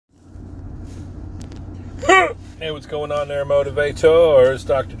Hey, what's going on there, motivators?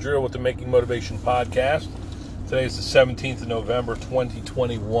 Dr. Drew with the Making Motivation Podcast. Today is the 17th of November,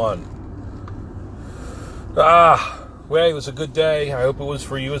 2021. Well, it was a good day. I hope it was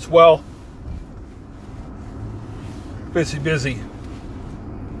for you as well. Busy.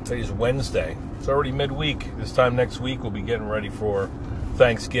 Today's Wednesday. It's already midweek. This time next week, we'll be getting ready for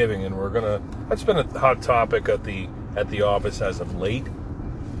Thanksgiving, and that's been a hot topic at the office as of late.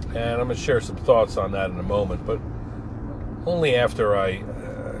 And I'm going to share some thoughts on that in a moment, but only after I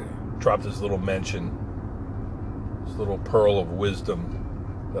drop this little mention, this little pearl of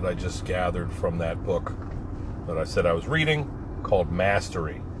wisdom that I just gathered from that book that I said I was reading called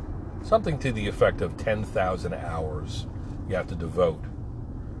Mastery. Something to the effect of 10,000 hours you have to devote.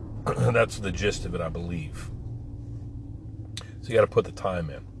 That's the gist of it, I believe. So you got to put the time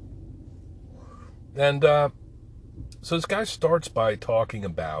in. And so this guy starts by talking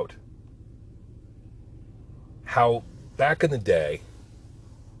about how back in the day,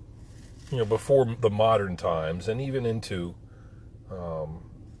 before the modern times, and even into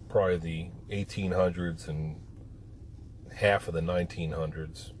probably the 1800s and half of the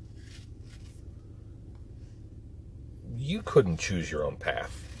 1900s, you couldn't choose your own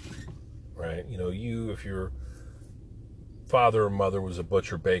path, right? If your father or mother was a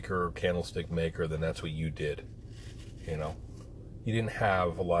butcher, baker, or candlestick maker, then that's what you did. You didn't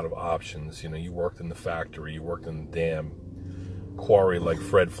have a lot of options. You worked in the factory, you worked in the damn quarry like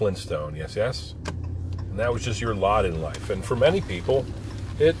Fred Flintstone, yes? And that was just your lot in life. And for many people,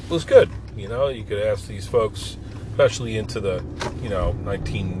 it was good. You could ask these folks, especially into the,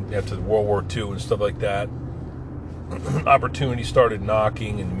 after World War II and stuff like that, opportunity started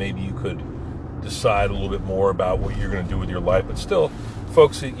knocking, and maybe you could decide a little bit more about what you're going to do with your life. But still,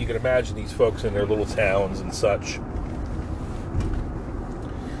 folks, you can imagine these folks in their little towns and such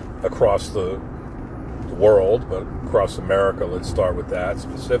across the world, but across America, let's start with that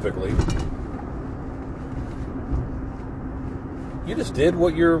specifically. You just did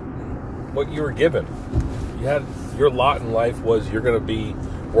what you were given. You had your lot in life was you're going to be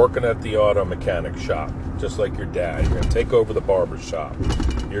working at the auto mechanic shop, just like your dad. You're going to take over the barber shop.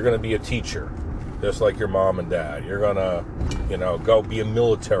 You're going to be a teacher, just like your mom and dad. You're going to, go be a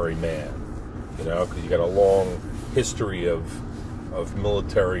military man, because you got a long history of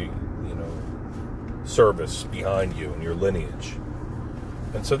military, service behind you and your lineage.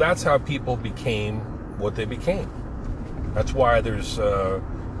 And so that's how people became what they became. That's why there's,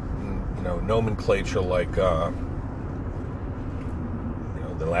 nomenclature like, the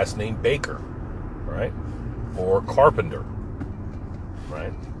last name Baker, right? Or Carpenter,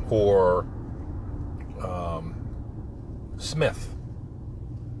 right? Or Smith.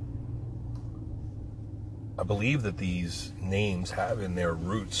 I believe that these names have in their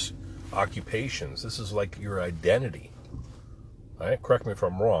roots occupations. This is like your identity, right? Correct me if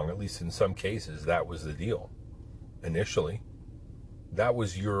I'm wrong. At least in some cases, that was the deal. Initially, that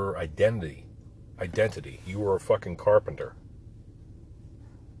was your identity. You were a fucking carpenter.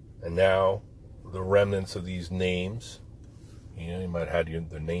 And now, the remnants of these names, you might have had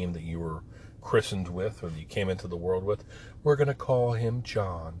the name that you were christened with, or that you came into the world with. We're going to call him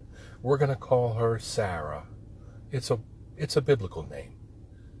John. We're going to call her Sarah. It's a biblical name.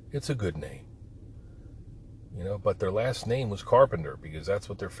 It's a good name. But their last name was Carpenter because that's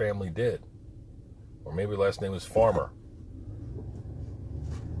what their family did. Or maybe their last name was Farmer.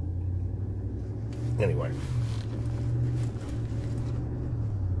 Anyway.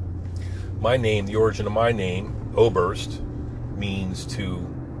 My name, the origin of my name, Oberst, means to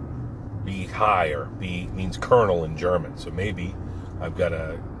be higher, means colonel in German. So maybe I've got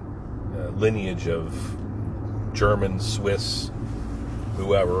a lineage of German, Swiss,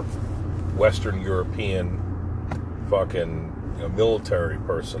 whoever, Western European fucking military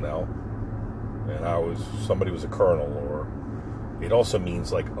personnel, and somebody was a colonel. Or it also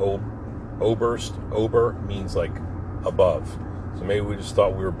means like Oberst, Ober means like above. So maybe we just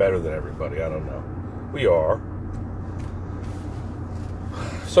thought we were better than everybody. I don't know. We are.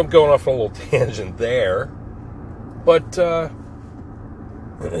 So I'm going off on a little tangent there. But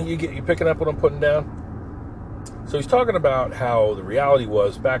you picking up what I'm putting down? So he's talking about how the reality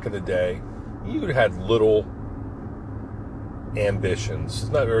was back in the day, you had little ambitions.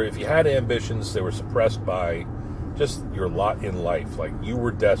 If you had ambitions, they were suppressed by just your lot in life. Like you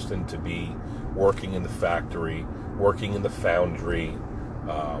were destined to be working in the factory, working in the foundry,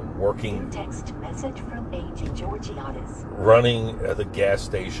 working. Text message from Agent Georgiades. Running at the gas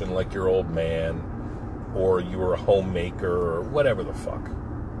station like your old man, or you were a homemaker, or whatever the fuck.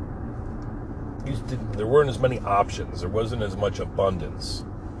 There weren't as many options. There wasn't as much abundance.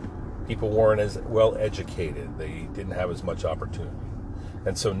 People weren't as well educated. They didn't have as much opportunity.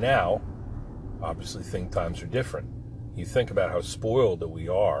 And so now, obviously, times are different. You think about how spoiled that we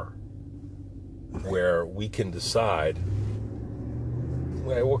are, where we can decide,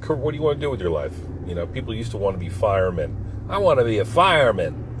 well, what do you want to do with your life? You know, people used to want to be firemen. I want to be a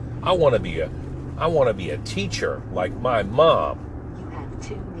fireman. I want to be a teacher like my mom. You have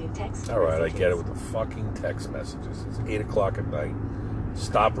 2 new text All right, messages. I get it with the fucking text messages. It's 8 o'clock at night.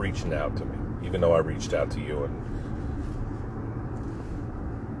 Stop reaching out to me, even though I reached out to you, and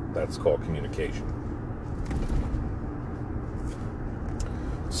that's called communication.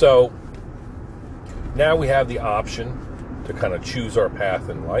 So now we have the option to kind of choose our path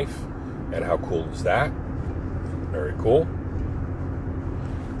in life, and how cool is that? Very cool.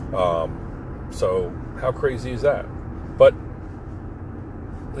 So how crazy is that? But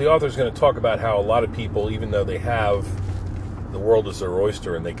the author's going to talk about how a lot of people, even though they have the world as their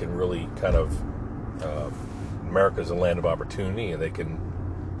oyster and they can really kind of, America's a land of opportunity, and they can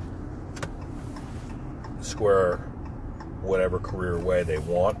square whatever career way they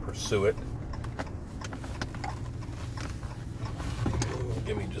want, pursue it.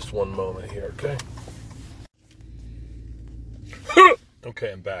 Give me just one moment here, okay?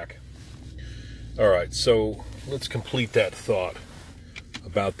 Okay, I'm back. All right, so let's complete that thought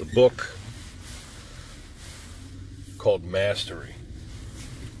about the book called Mastery.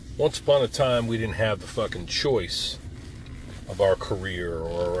 Once upon a time, we didn't have the fucking choice of our career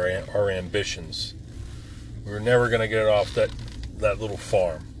or our ambitions. We were never going to get off that little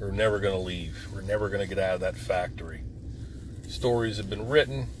farm. We were never going to leave. We were never going to get out of that factory. Stories have been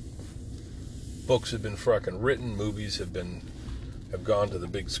written. Books have been fucking written. Movies have gone to the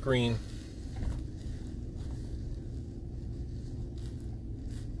big screen.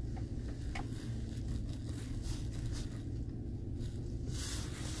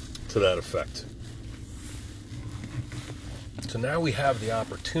 To that effect. So now we have the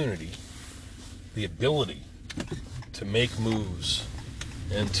opportunity, the ability to make moves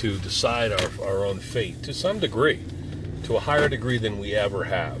and to decide our own fate to some degree, to a higher degree than we ever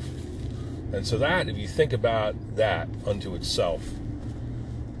have. And so that, if you think about that unto itself,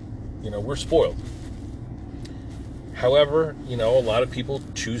 you know, we're spoiled. However, you know, a lot of people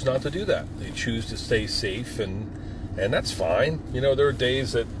choose not to do that. They choose to stay safe, and that's fine. You know, there are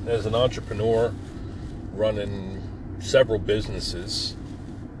days that as an entrepreneur running several businesses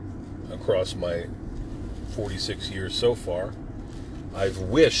across my 46 years so far, I've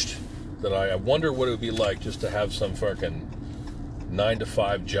wished that I wonder what it would be like just to have some fucking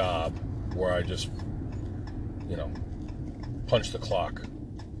 9-to-5 job where I just, you know, punch the clock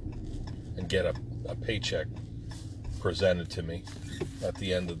and get a paycheck presented to me at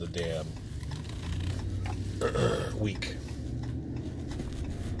the end of the damn week.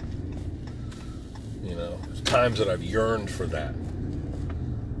 You know, there's times that I've yearned for that.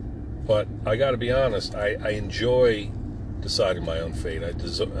 But I got to be honest, I enjoy deciding my own fate.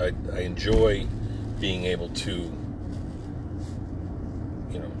 I enjoy being able to,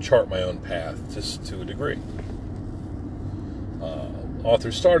 you know, chart my own path just to a degree.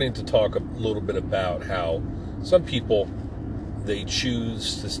 Author's starting to talk a little bit about how some people, they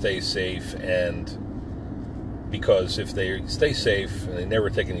choose to stay safe, and because if they stay safe and they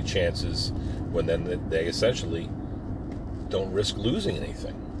never take any chances, when then they essentially don't risk losing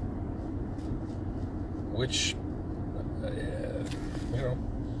anything, which, you know,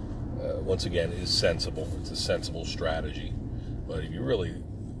 once again is sensible. It's a sensible strategy. But if you really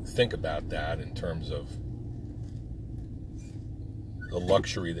think about that in terms of the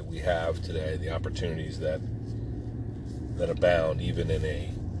luxury that we have today, the opportunities that abound, even in a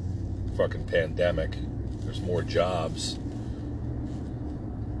fucking pandemic, there's more jobs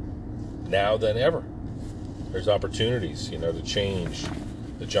now than ever. There's opportunities, you know, to change,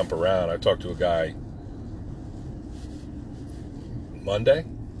 to jump around. I talked to a guy Monday,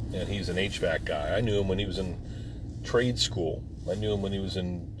 and he's an HVAC guy. I knew him when he was in trade school. I knew him when he was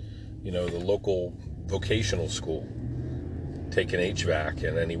in, you know, the local vocational school, taking HVAC,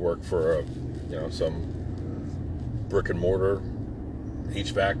 and then he worked for some brick and mortar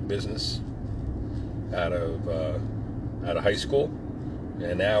HVAC business out of high school,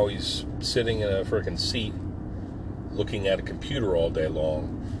 and now he's sitting in a freaking seat looking at a computer all day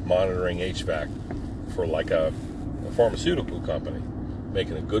long, monitoring HVAC for like a pharmaceutical company,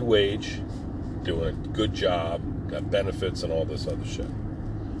 making a good wage, doing a good job, got benefits and all this other shit.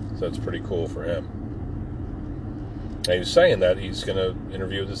 So it's pretty cool for him. And he was saying that he's going to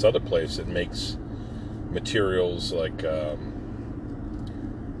interview this other place that makes materials like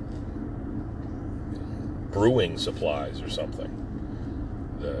brewing supplies or something.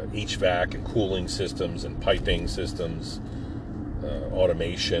 the HVAC and cooling systems and piping systems,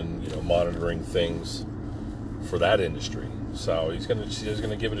 automation, monitoring things for that industry. So he's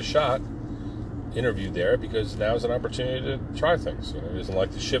gonna give it a shot. Interviewed there because now is an opportunity to try things. He doesn't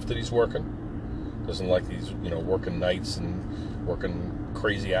like the shift that he's working. Doesn't like these, working nights and working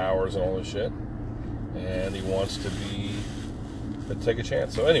crazy hours and all this shit. And he wants to take a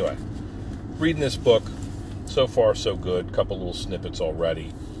chance. So anyway, reading this book, so far so good. Couple little snippets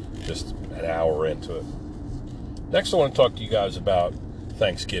already, just an hour into it. Next, I want to talk to you guys about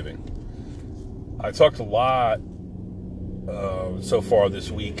Thanksgiving. I talked a lot so far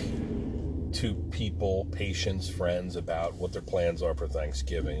this week to people, patients, friends about what their plans are for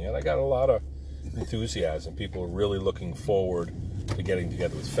Thanksgiving. And I got a lot of enthusiasm. People are really looking forward to getting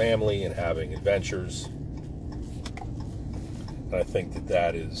together with family and having adventures. And I think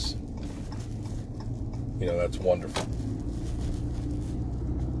that is, that's wonderful.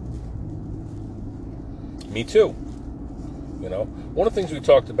 Me too. One of the things we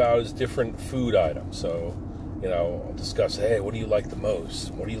talked about is different food items. So, I'll discuss, hey, what do you like the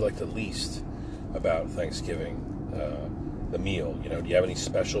most? What do you like the least about Thanksgiving, the meal? Do you have any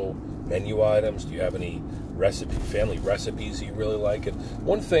special menu items? Do you have any family recipes you really like? And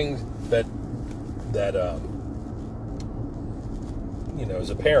one thing that as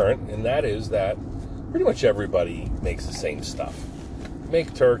a parent, and that is that pretty much everybody makes the same stuff.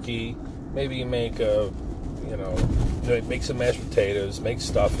 Make turkey, maybe you make make some mashed potatoes, make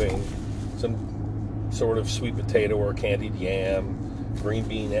stuffing, some sort of sweet potato or candied yam, green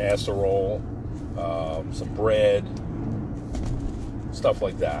bean casserole, some bread, stuff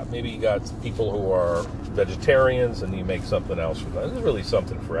like that. Maybe you got people who are vegetarians and you make something else for them. There's really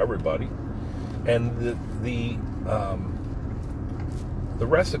something for everybody. And the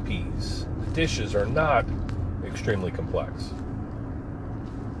recipes, the dishes are not extremely complex.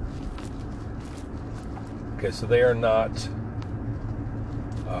 Okay, so they are not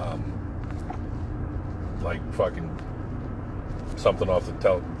like fucking something off the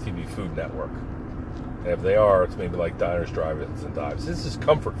TV Food Network. And if they are, it's maybe like diners, drive-ins, and dives. This is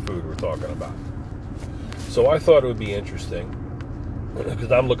comfort food we're talking about. So I thought it would be interesting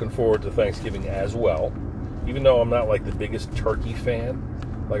because I'm looking forward to Thanksgiving as well. Even though I'm not like the biggest turkey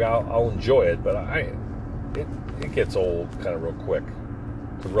fan, like I'll enjoy it, but it gets old kind of real quick.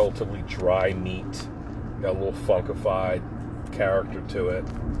 It's a relatively dry meat, got a little funkified character to it.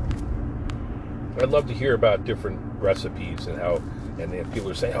 I'd love to hear about different recipes and how, and if people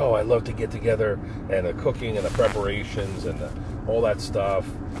are saying, oh, I love to get together, and the cooking and the preparations and all that stuff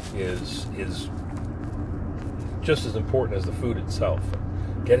is just as important as the food itself.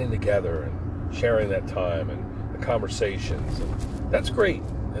 Getting together and sharing that time and the conversations, and that's great.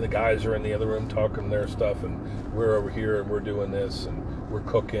 And the guys are in the other room talking their stuff, and we're over here and we're doing this and we're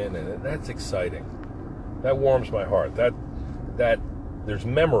cooking, and that's exciting. That warms my heart. That there's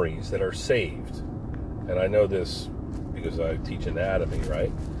memories that are saved. And I know this because I teach anatomy,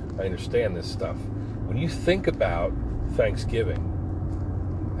 right? I understand this stuff. When you think about Thanksgiving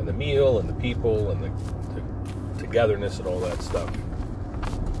and the meal and the people and the togetherness and all that stuff,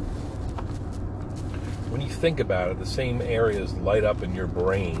 when you think about it, the same areas light up in your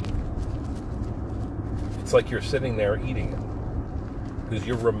brain. It's like you're sitting there eating it because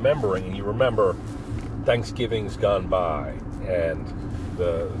you're remembering, and you remember Thanksgiving's gone by and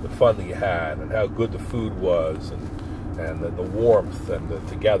the fun that you had and how good the food was and the warmth and the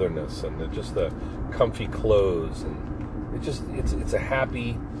togetherness and just the comfy clothes, and it's a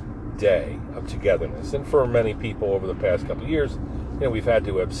happy day of togetherness. And for many people over the past couple of years, we've had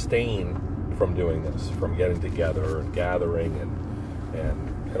to abstain from doing this, from getting together and gathering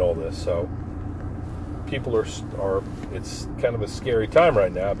and all this. So people are it's kind of a scary time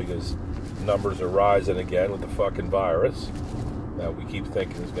right now because numbers are rising again with the fucking virus that we keep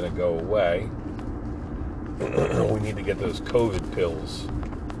thinking is going to go away. We need to get those COVID pills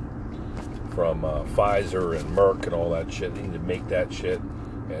from Pfizer and Merck and all that shit. They need to make that shit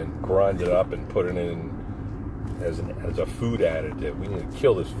and grind it up and put it in as a food additive. We need to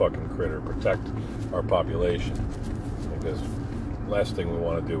kill this fucking critter, protect our population, because the last thing we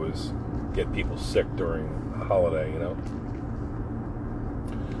want to do is get people sick during a holiday,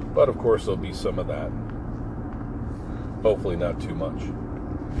 But of course there'll be some of that. Hopefully not too much.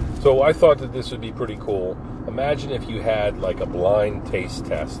 So I thought that this would be pretty cool. Imagine if you had like a blind taste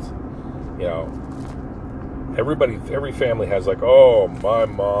test. Every family has like, oh, my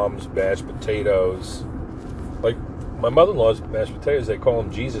mom's mashed potatoes. Like my mother-in-law's mashed potatoes, they call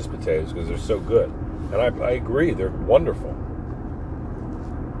them Jesus potatoes because they're so good. And I agree, they're wonderful.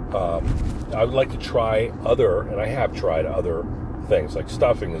 I would like to try and I have tried other things. Like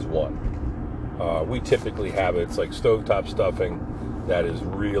stuffing is one. We typically have it. It's like stovetop stuffing that is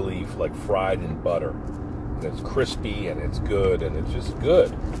really like fried in butter, and it's crispy and it's good and it's just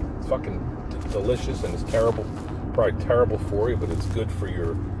good. It's fucking delicious, and it's probably terrible for you, but it's good for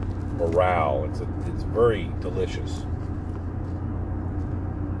your morale. It's very delicious.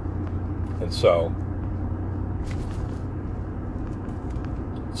 And so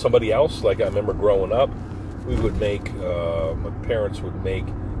somebody else, like I remember growing up, we would make, my parents would make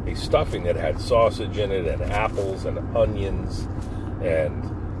a stuffing that had sausage in it and apples and onions and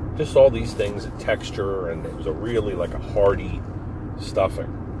just all these things, and texture, and it was a really like a hearty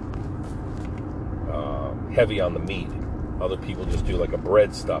stuffing, heavy on the meat. Other people just do like a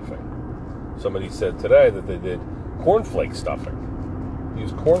bread stuffing. Somebody said today that they did cornflake stuffing,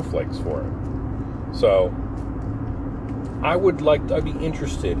 use cornflakes for it. So I'd be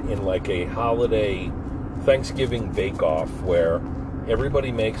interested in like a holiday Thanksgiving bake-off where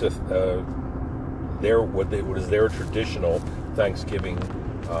everybody makes what is their traditional Thanksgiving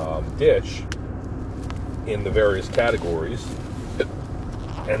dish in the various categories,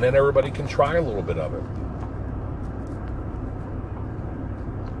 and then everybody can try a little bit of it.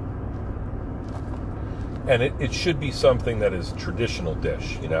 And it should be something that is a traditional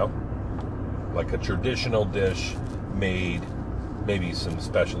dish, like a traditional dish made, maybe some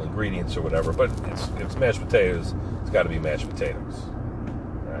special ingredients or whatever, but it's mashed potatoes. It's got to be mashed potatoes.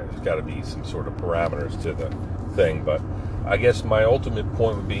 Right? There's got to be some sort of parameters to the thing. But I guess my ultimate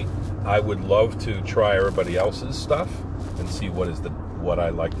point would be, I would love to try everybody else's stuff and see what I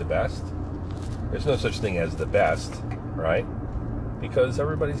like the best. There's no such thing as the best, right? Because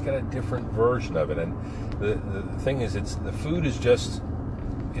everybody's got a different version of it, and the thing is, the food is just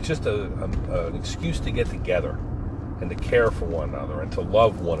an excuse to get together and to care for one another and to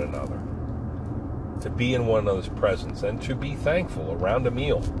love one another, to be in one another's presence and to be thankful around a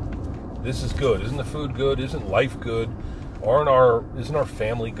meal. This is good. Isn't the food good? Isn't life good? Isn't our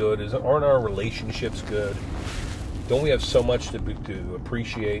family good? Aren't our relationships good? Don't we have so much to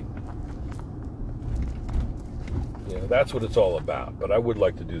appreciate? That's what it's all about. But I would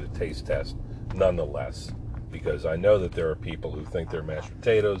like to do the taste test nonetheless, because I know that there are people who think their mashed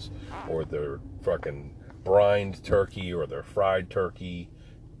potatoes or their fucking brined turkey or their fried turkey,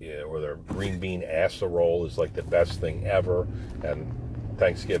 or their green bean casserole is like the best thing ever, and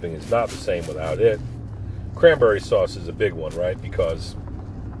Thanksgiving is not the same without it. Cranberry sauce is a big one, right? Because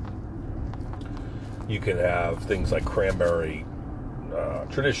you can have things like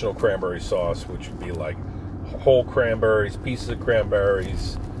traditional cranberry sauce, which would be like whole cranberries, pieces of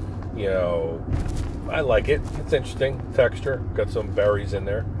cranberries. I like it. It's interesting texture. Got some berries in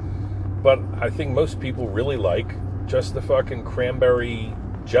there. But I think most people really like just the fucking cranberry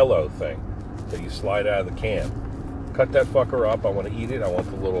jello thing that you slide out of the can. Cut that fucker up. I want to eat it. I want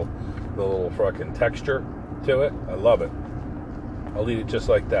the little fucking texture to it. I love it. I'll eat it just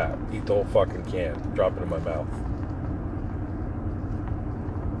like that. Eat the whole fucking can. Drop it in my mouth.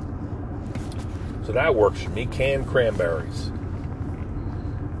 So that works for me. Canned cranberries.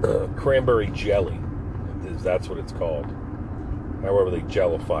 Cranberry jelly. That's what it's called. However they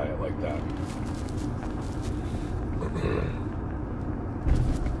jellify it like that.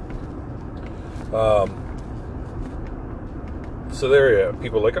 So there you go.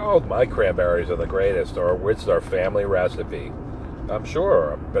 People are like, oh, my cranberries are the greatest, or it's our family recipe. I'm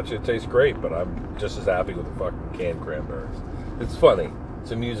sure. I bet you it tastes great, but I'm just as happy with the fucking canned cranberries. It's funny.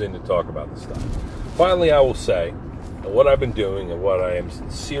 It's amusing to talk about this stuff. Finally, I will say, what I've been doing and what I am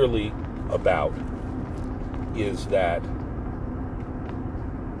sincerely about is that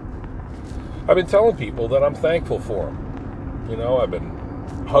I've been telling people that I'm thankful for them. I've been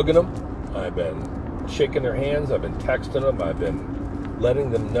hugging them. I've been shaking their hands. I've been texting them. I've been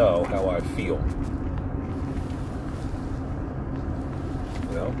letting them know how I feel.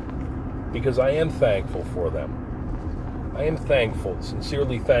 Because I am thankful for them. I am thankful,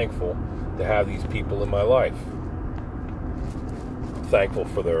 sincerely thankful, to have these people in my life. I'm thankful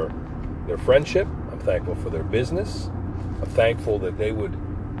for their friendship. I'm thankful for their business. I'm thankful that they would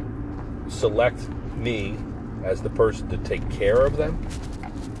select me as the person to take care of them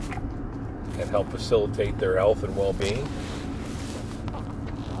and help facilitate their health and well-being.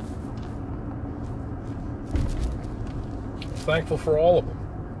 I'm thankful for all of them.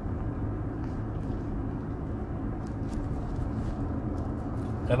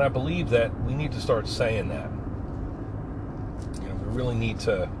 And I believe that we need to start saying that. We really need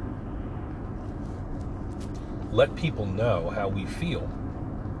to let people know how we feel.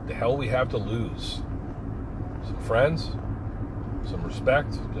 The hell we have to lose? Some friends? Some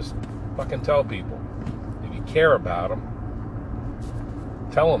respect? Just fucking tell people. If you care about them,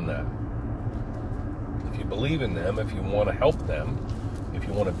 Tell them that. If you believe in them, if you want to help them, if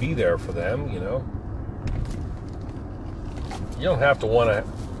you want to be there for them, you don't have to want to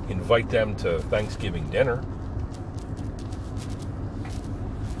invite them to Thanksgiving dinner.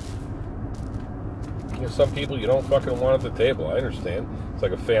 Some people you don't fucking want at the table. I understand. It's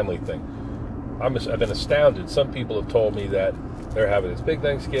like a family thing. I've been astounded. Some people have told me that they're having this big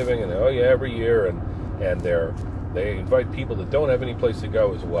Thanksgiving, and every year, and they invite people that don't have any place to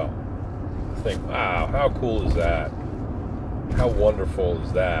go as well. I think, wow, how cool is that? How wonderful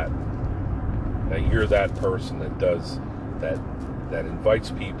is that? That you're that person that does that invites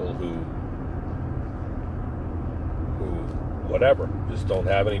people who whatever, just don't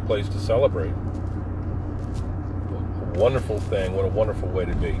have any place to celebrate. A wonderful thing. What a wonderful way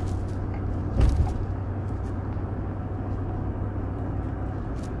to be.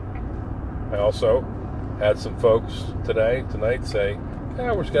 I also had some folks tonight say,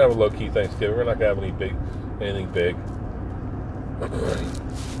 we're just going to have a low-key Thanksgiving. We're not going to have anything big.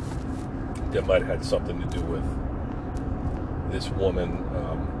 That might have had something to do with this woman.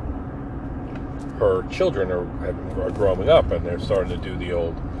 Her children are growing up, and they're starting to do the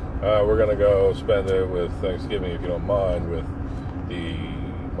old, we're going to go spend it with Thanksgiving, if you don't mind, with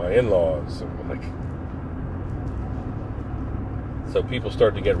my in-laws. And so people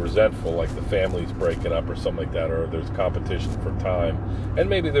start to get resentful, like the family's breaking up or something like that, or there's competition for time. And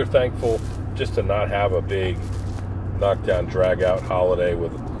maybe they're thankful just to not have a big knockdown, drag-out holiday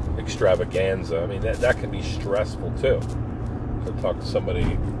with extravaganza. I mean, that can be stressful, too. So I talked to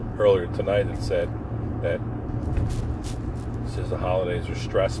somebody earlier tonight that said the holidays are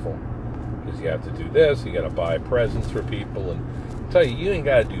stressful because you have to do this, you got to buy presents for people, and I tell you ain't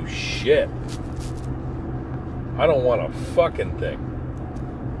got to do shit. I don't want a fucking thing.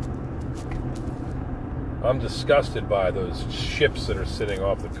 I'm disgusted by those ships that are sitting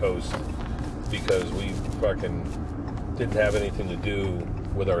off the coast because we fucking didn't have anything to do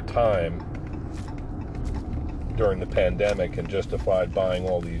with our time during the pandemic and justified buying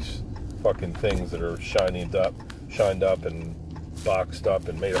all these fucking things that are shined up and boxed up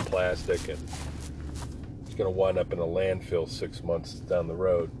and made of plastic, and it's going to wind up in a landfill 6 months down the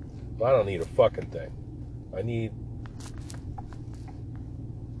road. But I don't need a fucking thing. I need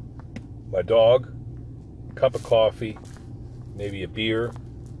my dog, a cup of coffee, maybe a beer,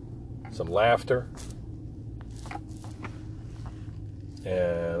 some laughter,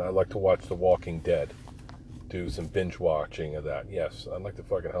 and I like to watch The Walking Dead. Do some binge watching of that. Yes, I'd like to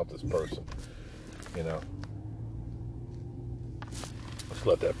fucking help this person. Just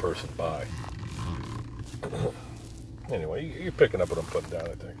let that person by. Anyway, you're picking up what I'm putting down,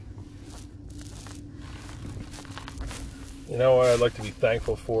 I think. You know what I'd like to be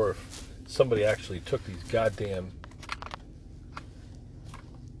thankful for? If somebody actually took these goddamn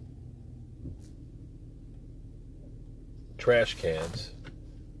trash cans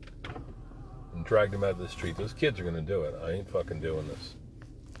and dragged them out of the street. Those kids are going to do it. I ain't fucking doing this.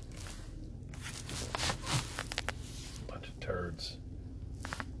 Bunch of turds.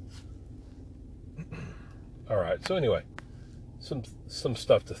 All right, so anyway, some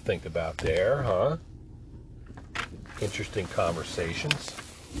stuff to think about there, huh? Interesting conversations.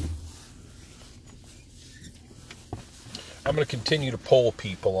 I'm going to continue to poll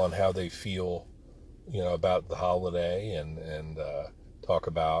people on how they feel, about the holiday and talk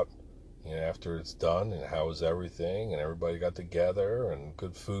about, after it's done and how was everything, and everybody got together and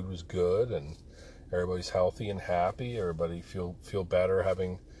good food was good and everybody's healthy and happy. Everybody feel better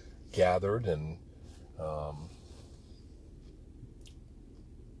having gathered, and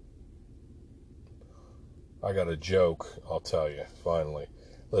I got a joke, I'll tell you, finally.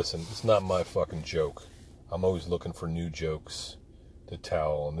 Listen, it's not my fucking joke. I'm always looking for new jokes to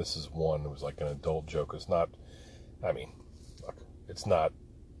tell, and this is one that was like an adult joke. It's not, look, it's not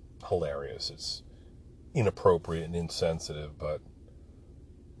hilarious. It's inappropriate and insensitive, but,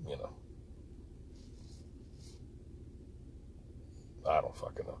 I don't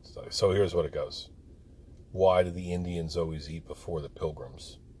fucking know what to tell you. So here's what it goes. Why do the Indians always eat before the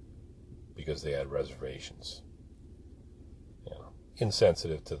Pilgrims? Because they had reservations.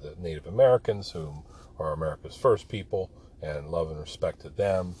 Insensitive to the Native Americans, whom are America's first people, and love and respect to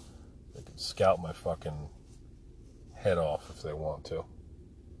them. They can scout my fucking head off if they want to.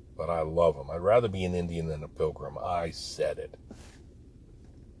 But I love them. I'd rather be an Indian than a Pilgrim. I said it.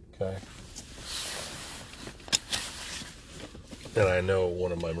 Okay? And I know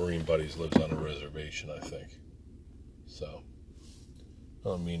one of my Marine buddies lives on a reservation, I think. So, I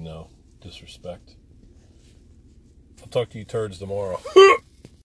don't mean no disrespect. I'll talk to you turds tomorrow.